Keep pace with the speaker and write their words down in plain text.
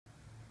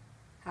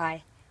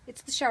Hi,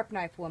 it's the Sharp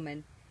Knife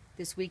Woman.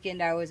 This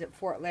weekend I was at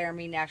Fort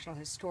Laramie National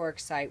Historic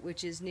Site,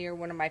 which is near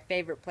one of my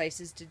favorite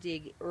places to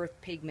dig earth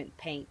pigment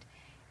paint.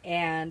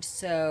 And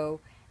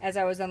so, as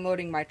I was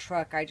unloading my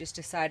truck, I just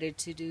decided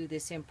to do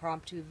this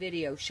impromptu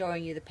video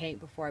showing you the paint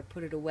before I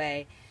put it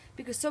away,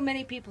 because so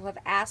many people have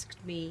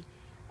asked me,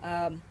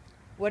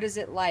 what is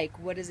it like?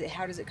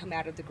 How does it come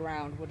out of the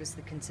ground? What is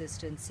the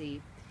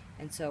consistency?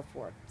 And so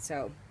forth.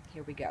 So,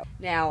 here we go.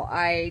 Now,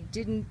 I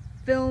didn't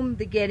film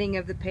the getting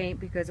of the paint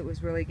because it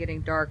was really getting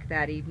dark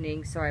that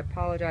evening, so I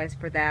apologize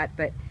for that.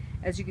 But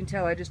as you can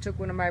tell, I just took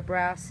one of my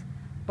brass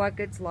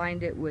buckets,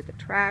 lined it with a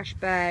trash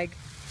bag,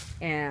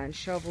 and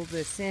shoveled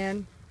this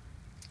in.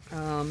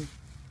 A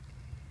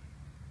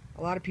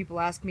lot of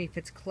people ask me if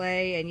it's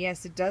clay, and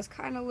yes, it does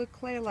kind of look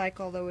clay-like,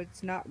 although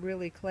it's not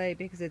really clay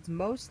because it's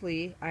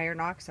mostly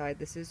iron oxide.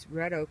 This is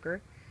red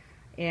ochre,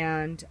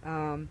 and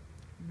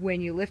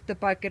when you lift the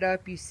bucket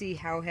up, you see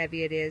how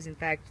heavy it is. In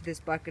fact, this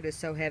bucket is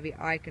so heavy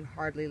I can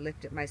hardly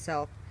lift it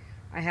myself.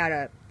 I had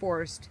a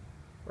forest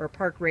or a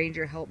park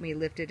ranger help me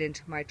lift it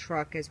into my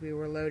truck as we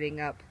were loading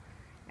up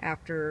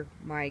after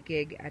my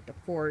gig at the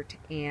fort,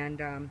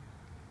 and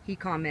he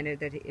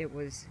commented that it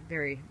was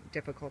very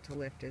difficult to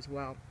lift as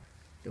well.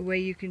 The way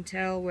you can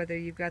tell whether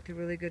you've got the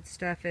really good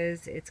stuff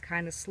is it's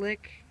kind of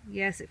slick.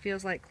 Yes, it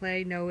feels like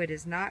clay. No, it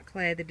is not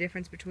clay. The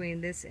difference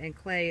between this and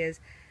clay is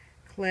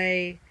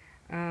clay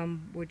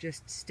would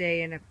just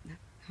stay in a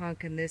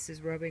hunk, and this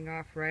is rubbing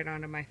off right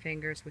onto my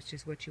fingers, which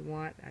is what you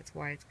want. That's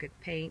why it's good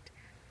paint.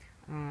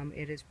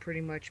 It is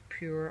pretty much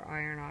pure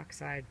iron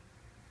oxide,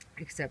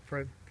 except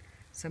for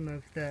some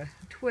of the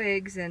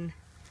twigs and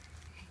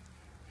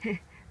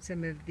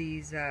some of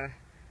these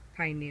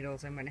pine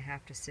needles I'm going to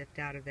have to sift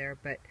out of there.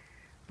 But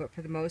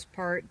for the most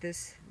part,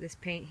 this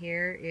paint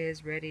here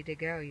is ready to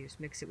go. You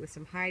just mix it with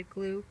some hide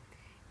glue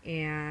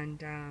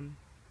and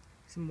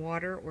some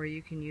water, or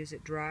you can use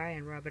it dry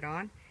and rub it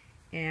on,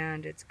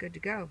 and it's good to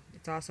go.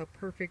 It's also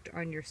perfect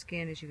on your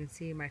skin. As you can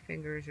see, my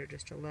fingers are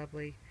just a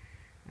lovely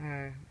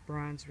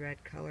bronze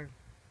red color.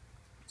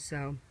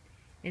 So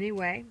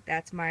anyway,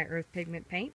 that's my earth pigment paint.